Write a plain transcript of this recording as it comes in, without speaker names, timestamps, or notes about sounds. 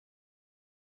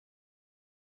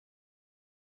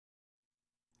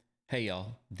Hey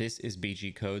y'all, this is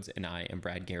BG Codes and I am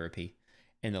bradgarropy.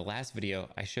 In the last video,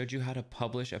 I showed you how to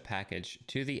publish a package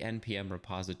to the npm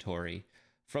repository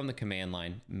from the command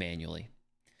line manually.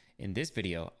 In this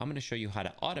video, I'm going to show you how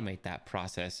to automate that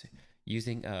process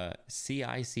using a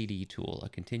CI/CD tool, a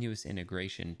continuous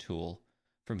integration tool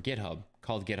from GitHub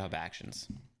called GitHub Actions.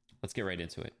 Let's get right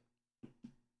into it.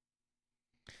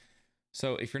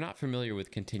 So if you're not familiar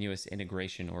with continuous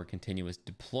integration or continuous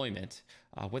deployment,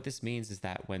 what this means is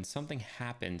that when something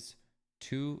happens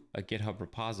to a GitHub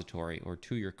repository or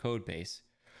to your code base,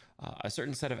 a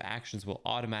certain set of actions will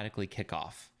automatically kick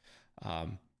off.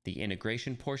 The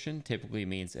integration portion typically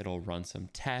means it'll run some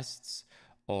tests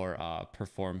or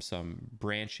perform some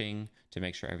branching to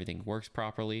make sure everything works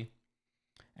properly.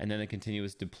 And then the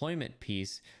continuous deployment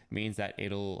piece means that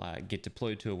it'll get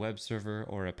deployed to a web server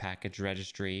or a package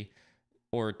registry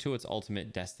or to its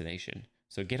ultimate destination.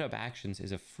 So GitHub Actions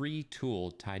is a free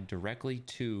tool tied directly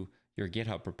to your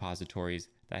GitHub repositories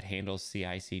that handles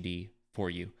CI/CD for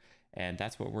you. And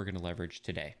that's what we're going to leverage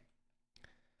today.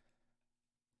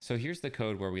 So here's the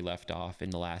code where we left off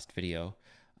in the last video.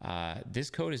 This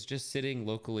code is just sitting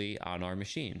locally on our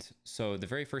machines. So the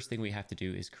very first thing we have to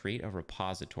do is create a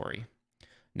repository.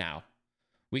 Now,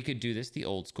 we could do this the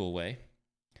old school way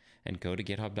and go to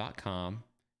github.com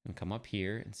and come up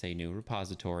here and say new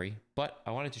repository, but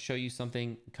I wanted to show you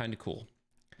something kind of cool.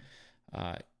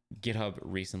 GitHub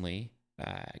recently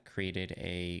created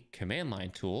a command line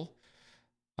tool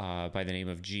by the name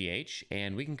of GH,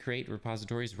 and we can create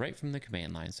repositories right from the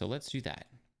command line. So let's do that.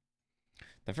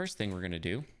 The first thing we're going to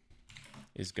do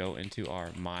is go into our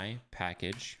My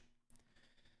Package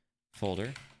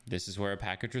folder. This is where a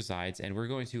package resides, and we're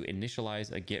going to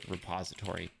initialize a Git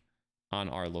repository on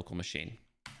our local machine.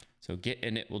 So git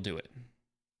init will do it.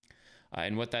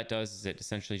 And what that does is it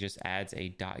essentially just adds a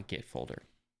 .git folder.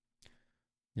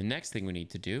 The next thing we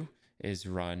need to do is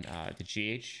run the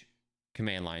GH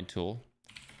command line tool,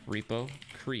 repo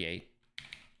create,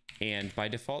 and by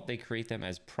default they create them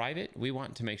as private. We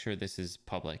want to make sure this is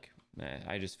public.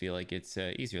 I just feel like it's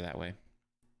easier that way.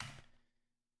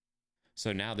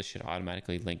 So now this should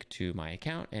automatically link to my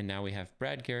account, and now we have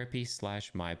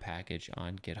bradgarropy/mypackage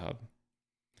on GitHub.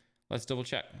 Let's double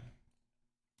check.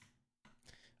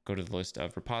 Go to the list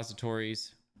of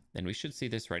repositories, and we should see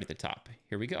this right at the top.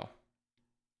 Here we go.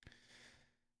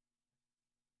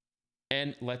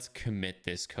 And let's commit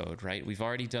this code, right? We've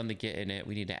already done the git init.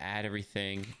 We need to add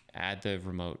everything, add the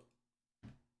remote,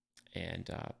 and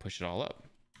push it all up.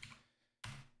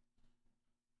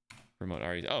 Remote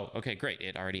already, oh, okay, great.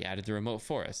 It already added the remote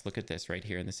for us. Look at this right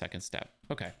here in the second step.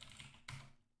 Okay.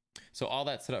 So all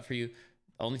that's set up for you.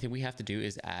 The only thing we have to do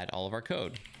is add all of our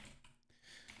code.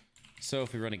 So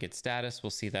if we run a git status, we'll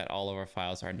see that all of our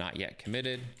files are not yet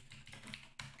committed.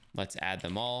 Let's add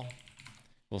them all.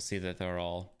 We'll see that they're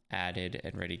all added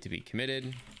and ready to be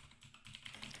committed.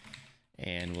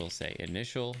 And we'll say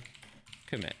initial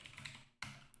commit.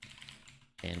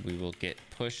 And we will git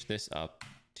push this up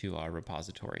to our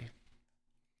repository.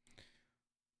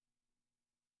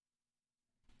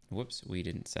 Whoops, we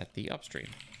didn't set the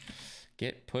upstream.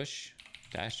 Git push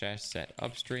 -- set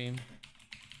upstream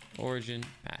origin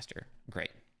master.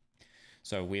 Great.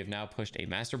 So we have now pushed a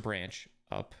master branch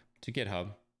up to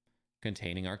GitHub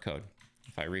containing our code.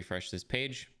 If I refresh this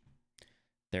page,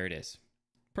 there it is.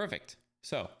 Perfect.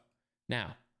 So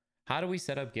now, how do we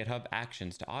set up GitHub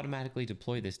Actions to automatically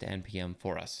deploy this to npm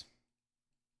for us?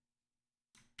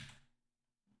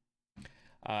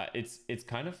 It's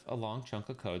kind of a long chunk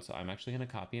of code, so I'm actually going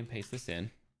to copy and paste this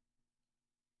in.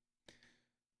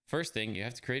 First thing, you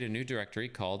have to create a new directory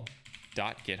called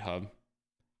 .github,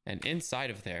 and inside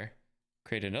of there,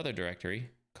 create another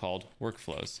directory called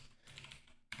workflows.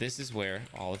 This is where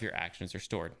all of your actions are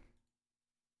stored.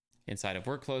 Inside of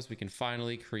workflows, we can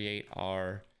finally create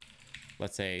our,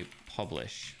 let's say,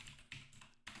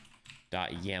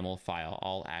 publish.yaml file.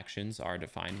 All actions are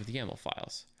defined with YAML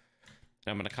files.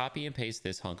 And I'm going to copy and paste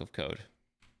this hunk of code.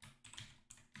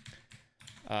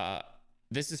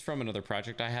 This is from another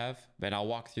project I have, but I'll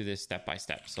walk through this step by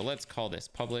step. So let's call this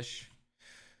publish.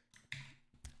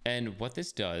 And what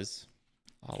this does,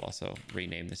 I'll also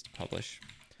rename this to publish.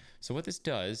 So what this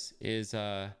does is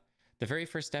the very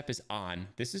first step is on.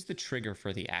 This is the trigger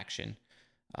for the action.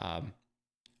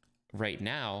 Right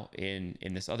now, in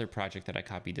this other project that I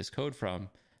copied this code from,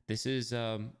 this is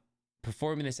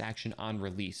performing this action on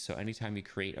release. So anytime you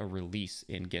create a release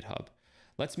in GitHub,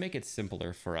 let's make it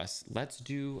simpler for us. Let's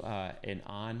do an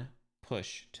on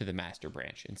push to the master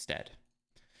branch instead.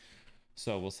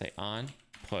 So we'll say on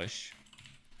push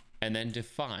and then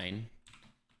define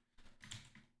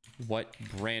what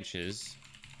branches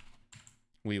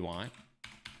we want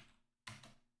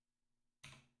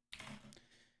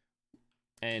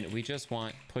and we just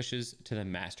want pushes to the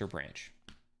master branch.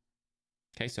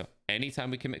 Okay, so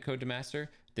anytime we commit code to master,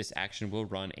 this action will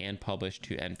run and publish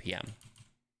to npm. Of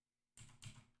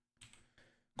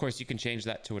course, you can change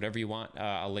that to whatever you want.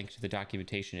 I'll link to the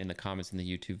documentation in the comments in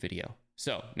the YouTube video.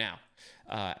 So now,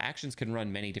 actions can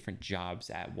run many different jobs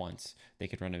at once. They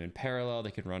could run them in parallel.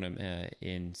 They could run them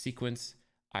in sequence,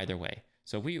 either way.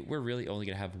 So we're really only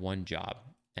going to have one job,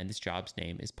 and this job's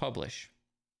name is publish.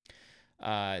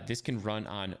 This can run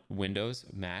on Windows,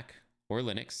 Mac, or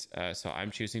Linux. So I'm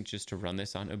choosing just to run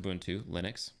this on Ubuntu,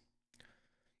 Linux.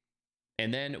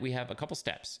 And then we have a couple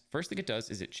steps. First thing it does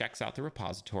is it checks out the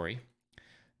repository.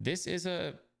 This is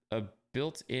a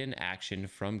built-in action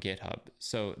from GitHub.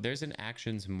 So there's an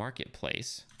actions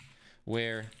marketplace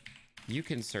where you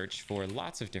can search for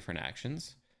lots of different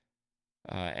actions.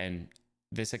 And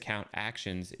this account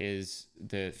actions is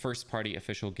the first-party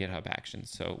official GitHub actions.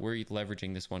 So we're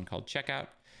leveraging this one called checkout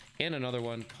and another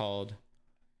one called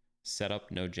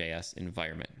setup node.js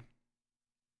environment.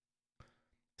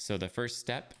 So the first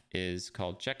step is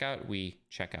called checkout. We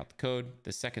check out the code.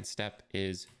 The second step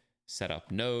is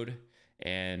setup node,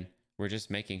 and we're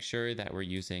just making sure that we're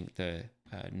using the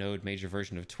node major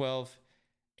version of 12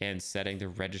 and setting the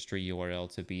registry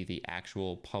URL to be the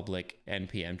actual public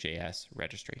npm.js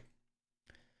registry.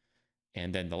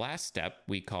 And then the last step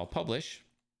we call publish.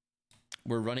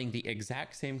 We're running the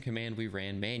exact same command we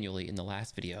ran manually in the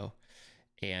last video.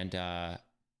 And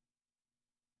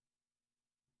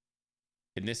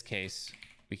in this case,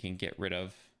 we can get rid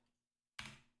of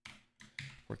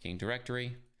working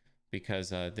directory because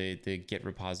the Git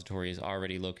repository is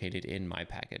already located in my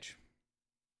package.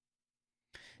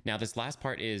 Now, this last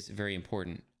part is very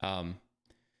important.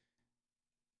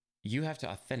 You have to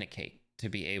authenticate to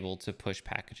be able to push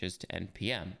packages to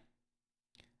npm.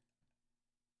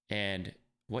 And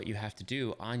what you have to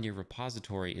do on your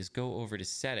repository is go over to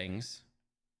settings,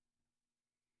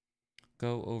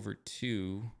 go over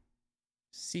to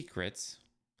secrets,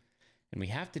 and we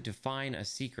have to define a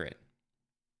secret.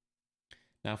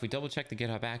 Now, if we double check the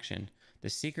GitHub action, the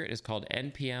secret is called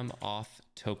npm auth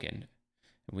token.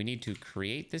 We need to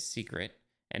create this secret,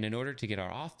 and in order to get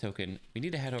our auth token, we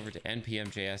need to head over to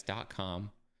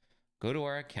npmjs.com, go to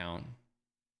our account,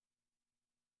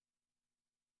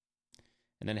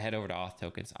 and then head over to auth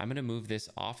tokens. I'm going to move this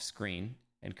off screen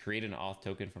and create an auth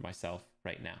token for myself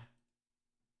right now.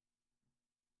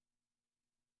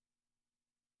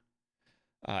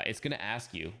 It's going to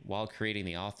ask you while creating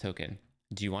the auth token,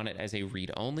 do you want it as a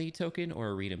read-only token or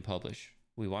a read and publish?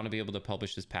 We want to be able to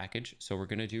publish this package, so we're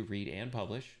going to do read and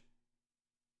publish.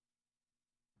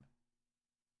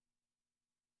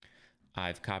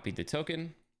 I've copied the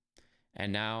token,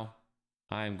 and now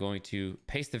I'm going to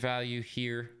paste the value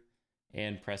here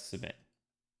and press submit.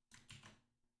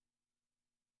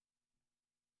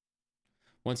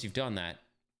 Once you've done that,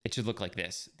 it should look like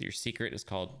this. Your secret is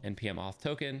called npm auth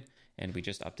token, and we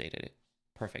just updated it.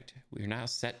 Perfect. We're now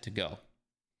set to go.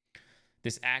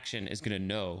 This action is going to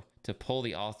know to pull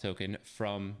the auth token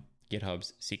from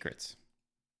GitHub's secrets.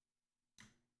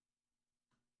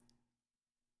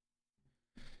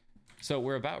 So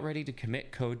we're about ready to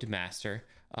commit code to master.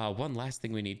 One last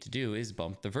thing we need to do is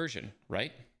bump the version,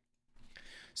 right?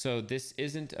 So this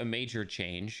isn't a major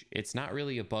change. It's not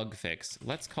really a bug fix.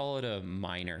 Let's call it a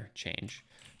minor change.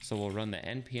 So we'll run the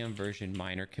npm version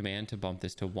minor command to bump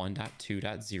this to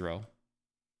 1.2.0.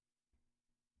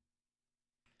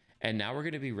 And now we're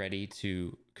going to be ready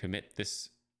to commit this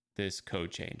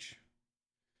code change.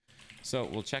 So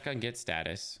we'll check on git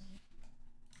status.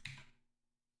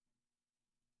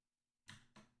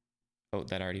 Oh,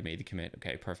 that already made the commit.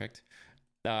 Okay, perfect.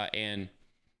 And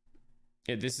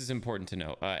this is important to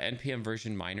know. npm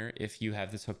version minor, if you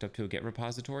have this hooked up to a Git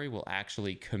repository, will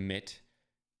actually commit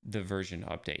the version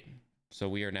update. So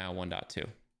we are now 1.2.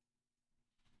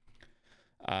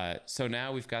 So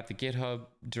now we've got the GitHub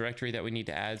directory that we need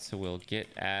to add. So we'll git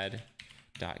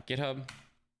add.github,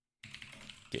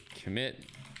 git commit,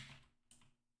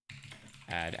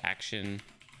 add action,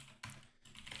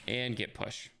 and git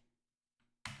push.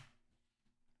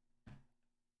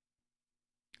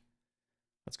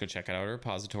 Let's go check out our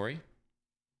repository.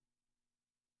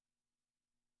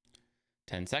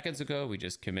 10 seconds ago, we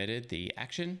just committed the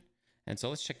action. And so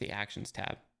let's check the actions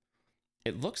tab.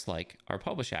 It looks like our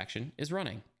publish action is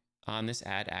running on this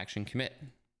add action commit.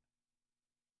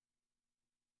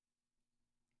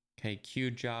 Okay,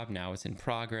 queued job, now it's in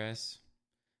progress.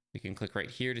 We can click right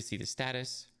here to see the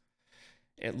status.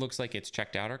 It looks like it's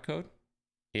checked out our code.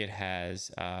 It has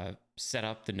set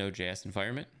up the Node.js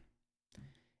environment.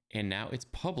 And now it's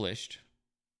published.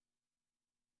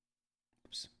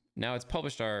 Oops. Now it's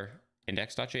published our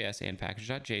index.js and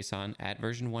package.json at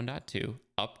version 1.2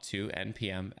 up to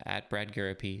npm at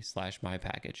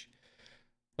bradgarropy/mypackage.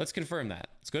 Let's confirm that.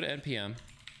 Let's go to npm,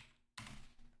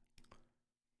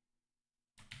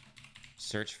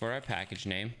 search for our package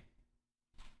name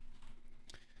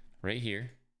right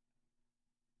here,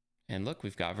 and look,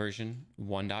 we've got version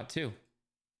 1.2.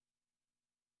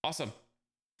 Awesome.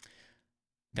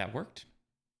 That worked.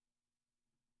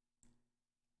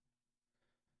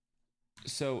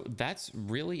 So that's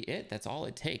really it. That's all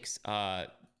it takes.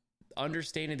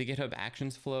 Understanding the GitHub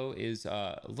Actions flow is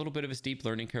a little bit of a steep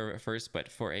learning curve at first,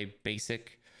 but for a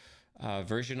basic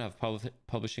version of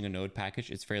publishing a node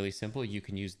package, it's fairly simple. You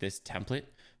can use this template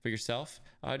for yourself.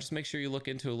 Just make sure you look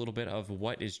into a little bit of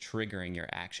what is triggering your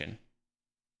action.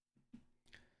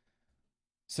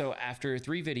 So after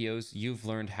 3 videos, you've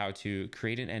learned how to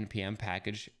create an NPM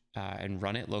package and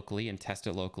run it locally and test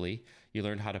it locally. You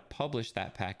learned how to publish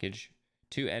that package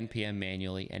to NPM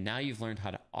manually, and now you've learned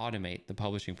how to automate the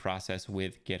publishing process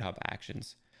with GitHub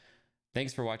Actions.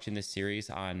 Thanks for watching this series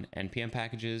on NPM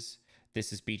packages.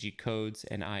 This is BG Codes,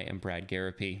 and I am Brad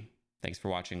Garropy. Thanks for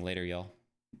watching. Later, y'all.